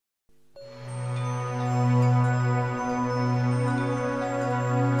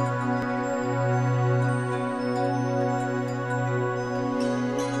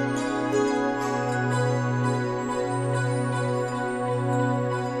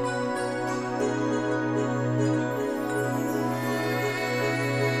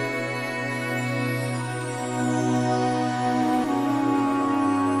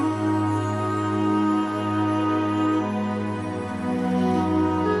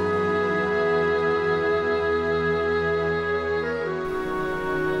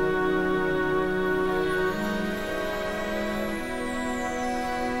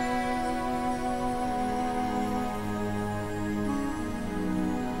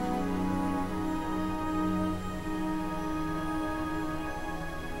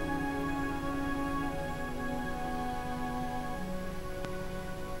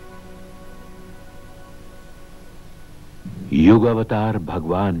Yugavatar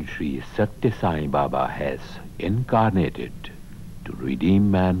Bhagwan Sri Satya Sai Baba has incarnated to redeem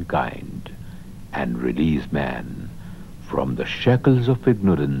mankind and release man from the shackles of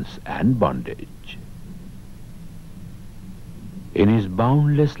ignorance and bondage. In his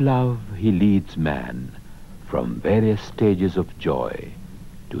boundless love, he leads man from various stages of joy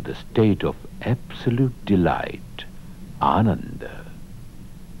to the state of absolute delight, Ananda.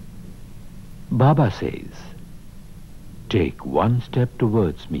 Baba says, "Take one step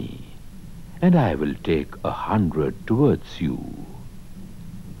towards me, and I will take 100 towards you."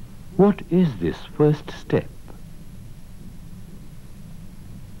 What is this first step?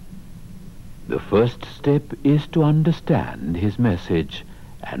 The first step is to understand his message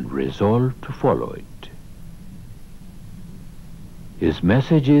and resolve to follow it. His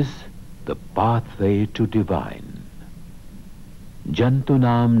message is the pathway to divine.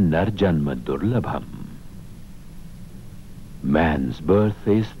 Jantunam narjanma durlabham. Man's birth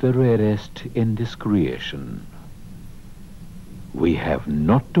is the rarest in this creation. We have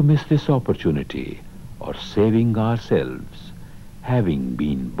not to miss this opportunity of saving ourselves, having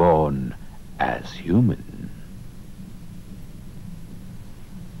been born as human.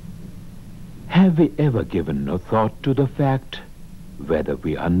 Have we ever given a thought to the fact whether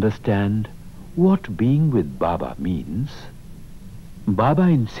we understand what being with Baba means? Baba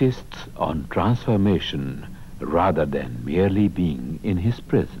insists on transformation rather than merely being in his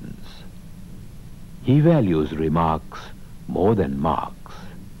presence. He values remarks more than marks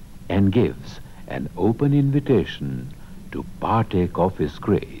and gives an open invitation to partake of his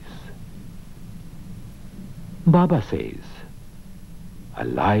grace. Baba says, "A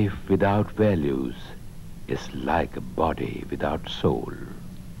life without values is like a body without soul."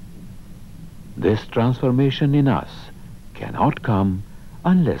 This transformation in us cannot come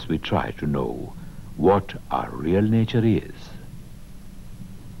unless we try to know what our real nature is.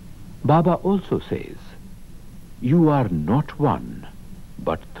 Baba also says, "You are not one,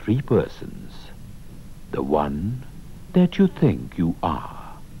 but three persons. The one that you think you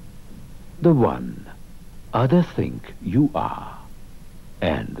are, the one others think you are,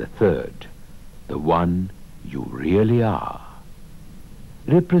 and the third, the one you really are,"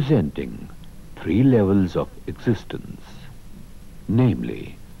 representing three levels of existence,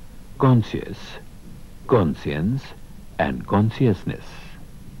 namely conscious, conscience, and consciousness.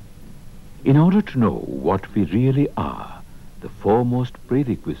 In order to know what we really are, the foremost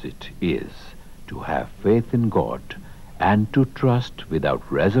prerequisite is to have faith in God and to trust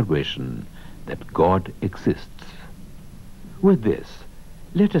without reservation that God exists. With this,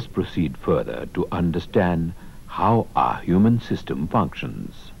 let us proceed further to understand how our human system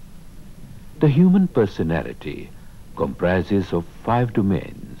functions. The human personality comprises of 5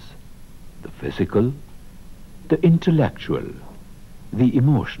 domains: the physical, the intellectual, the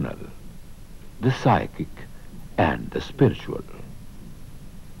emotional, the psychic, and the spiritual.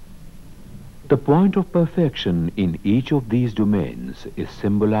 The point of perfection in each of these domains is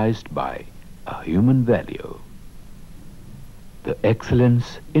symbolized by a human value. The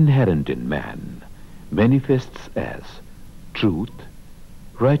excellence inherent in man manifests as truth,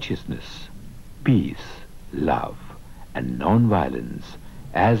 righteousness, peace, love, and non-violence,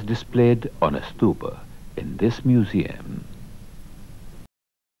 as displayed on a stupa in this museum.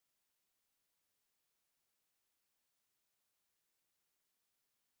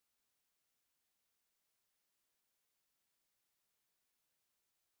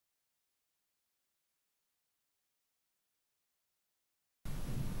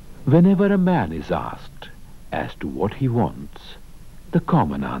 Whenever a man is asked as to what he wants, the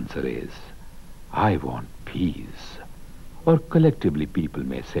common answer is, "I want peace." Or collectively people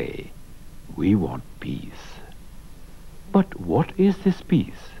may say, "We want peace." But what is this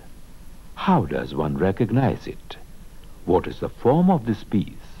peace? How does one recognize it? What is the form of this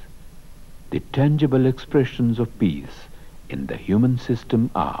peace? The tangible expressions of peace in the human system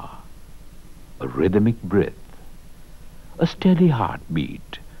are a rhythmic breath, a steady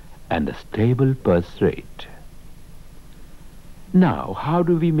heartbeat, and a stable pulse rate. Now, how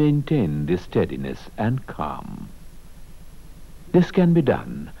do we maintain this steadiness and calm? This can be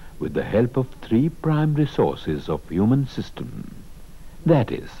done with the help of 3 prime resources of human system.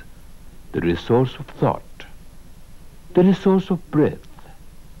 That is, the resource of thought, the resource of breath,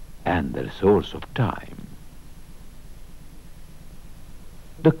 and the resource of time.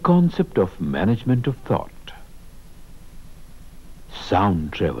 The concept of management of thought.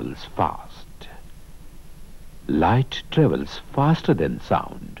 Sound travels fast. Light travels faster than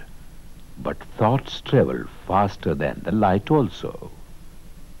sound, but thoughts travel faster than the light also.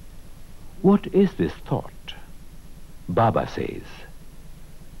 What is this thought? Baba says,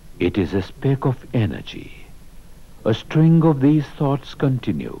 it is a speck of energy. A string of these thoughts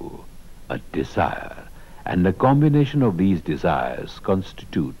continue, a desire, and a combination of these desires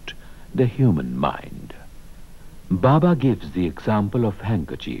constitute the human mind. Baba gives the example of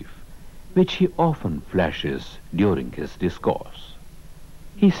handkerchief, which he often flashes during his discourse.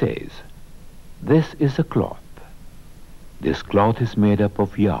 He says, this is a cloth. This cloth is made up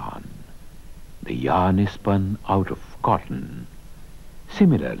of yarn. The yarn is spun out of cotton.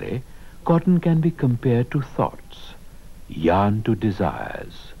 Similarly, cotton can be compared to thoughts, yarn to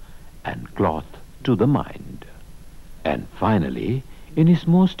desires, and cloth to the mind. And finally, in his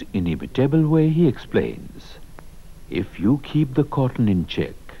most inimitable way, he explains, if you keep the cotton in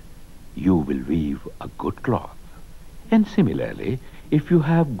check, you will weave a good cloth. And similarly, if you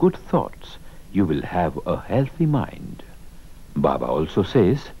have good thoughts, you will have a healthy mind. Baba also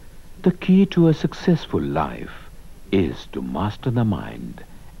says, the key to a successful life is to master the mind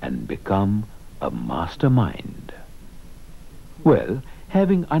and become a mastermind. Well,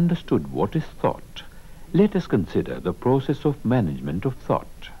 having understood what is thought, let us consider the process of management of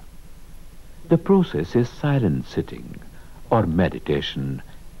thought. The process is silent sitting, or meditation,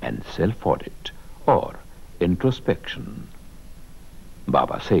 and self-audit, or introspection.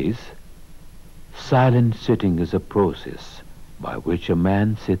 Baba says, silent sitting is a process by which a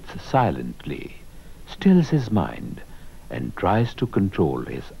man sits silently, stills his mind, and tries to control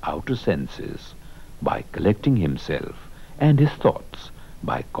his outer senses by collecting himself and his thoughts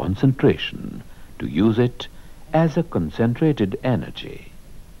by concentration to use it as a concentrated energy.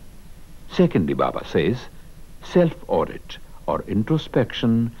 Secondly, Baba says, self-audit or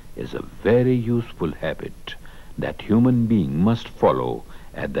introspection is a very useful habit that human being must follow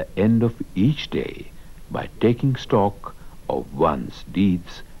at the end of each day by taking stock of one's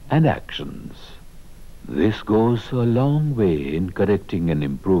deeds and actions. This goes a long way in correcting and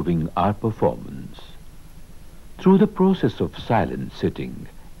improving our performance. Through the process of silent sitting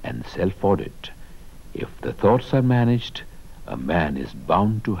and self-audit, if the thoughts are managed, a man is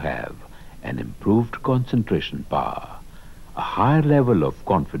bound to have an improved concentration power, a higher level of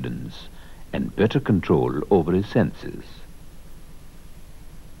confidence, and better control over his senses.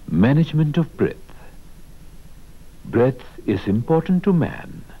 Management of breath. Breath is important to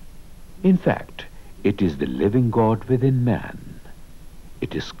man. In fact, it is the living God within man.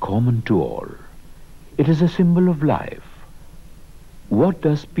 It is common to all. It is a symbol of life. What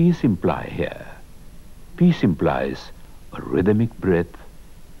does peace imply here? Peace implies a rhythmic breath.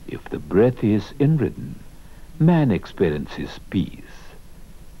 If the breath is in rhythm, man experiences peace.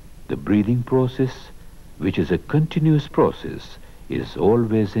 The breathing process, which is a continuous process, is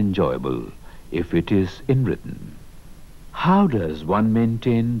always enjoyable if it is in rhythm. How does one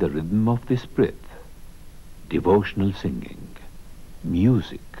maintain the rhythm of this breath? Devotional singing,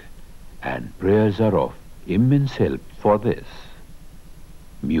 music, and prayers are of immense help for this.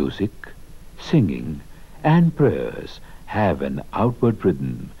 Music, singing, and prayers have an outward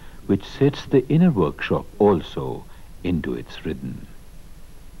rhythm which sets the inner workshop also into its rhythm.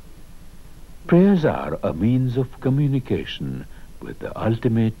 Prayers are a means of communication with the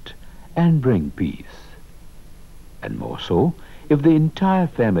ultimate and bring peace. And more so, if the entire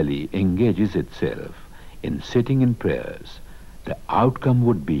family engages itself in sitting in prayers, the outcome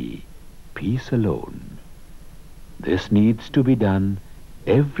would be peace alone. This needs to be done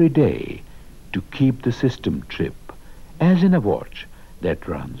every day to keep the system trip, as in a watch that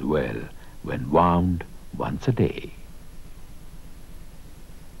runs well when wound once a day.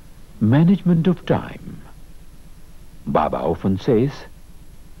 Management of time. Baba often says,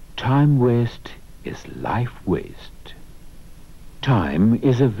 time waste is life waste. Time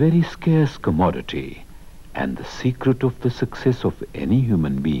is a very scarce commodity, and the secret of the success of any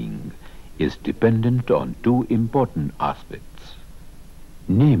human being is dependent on two important aspects,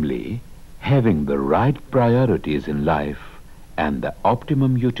 namely, having the right priorities in life and the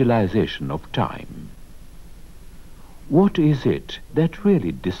optimum utilization of time. What is it that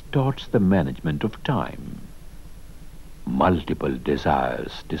really distorts the management of time? Multiple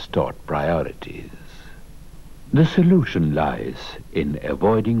desires distort priorities. The solution lies in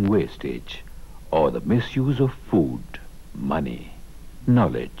avoiding wastage or the misuse of food, money,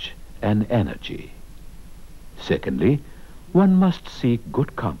 knowledge, and energy. Secondly, one must seek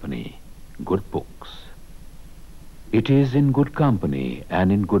good company, good books. It is in good company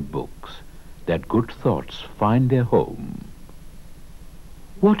and in good books that good thoughts find their home.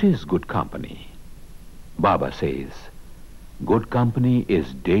 What is good company? Baba says, good company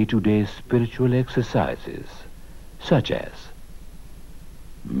is day-to-day spiritual exercises, such as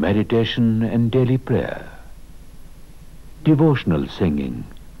meditation and daily prayer, devotional singing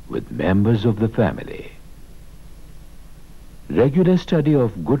with members of the family, regular study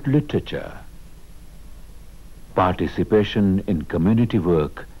of good literature, participation in community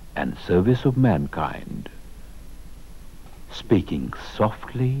work and service of mankind, speaking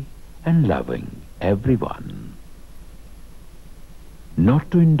softly and loving everyone, not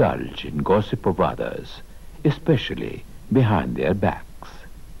to indulge in gossip of others, especially behind their backs,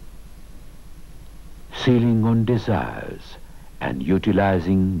 sealing on desires and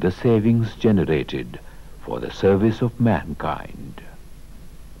utilizing the savings generated for the service of mankind.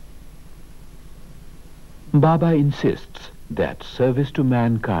 Baba insists that service to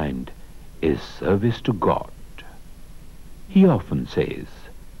mankind is service to God. He often says,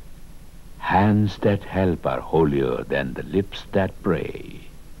 "Hands that help are holier than the lips that pray."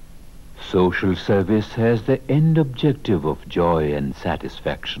 Social service has the end objective of joy and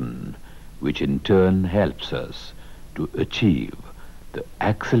satisfaction, which in turn helps us to achieve the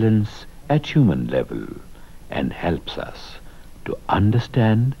excellence at human level and helps us to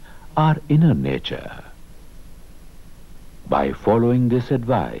understand our inner nature. By following this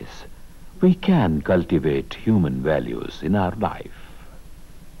advice, we can cultivate human values in our life.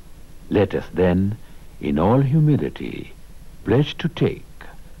 Let us then, in all humility, pledge to take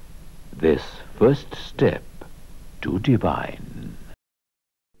this first step to divine.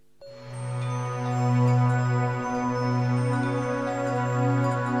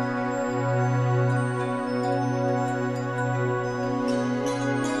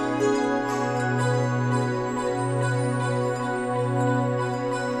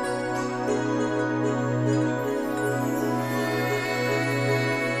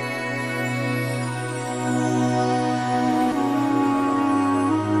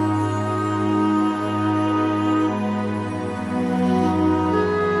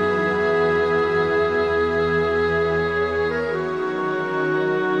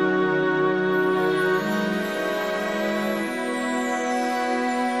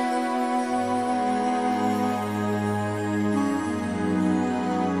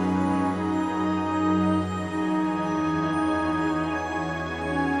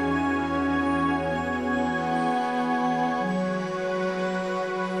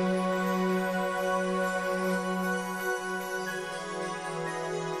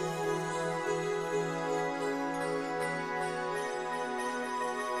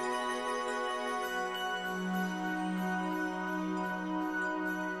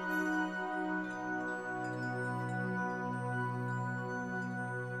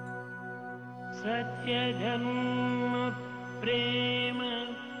 सत्यधर्म Prem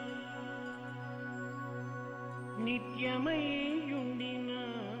नित्यमयुंडिन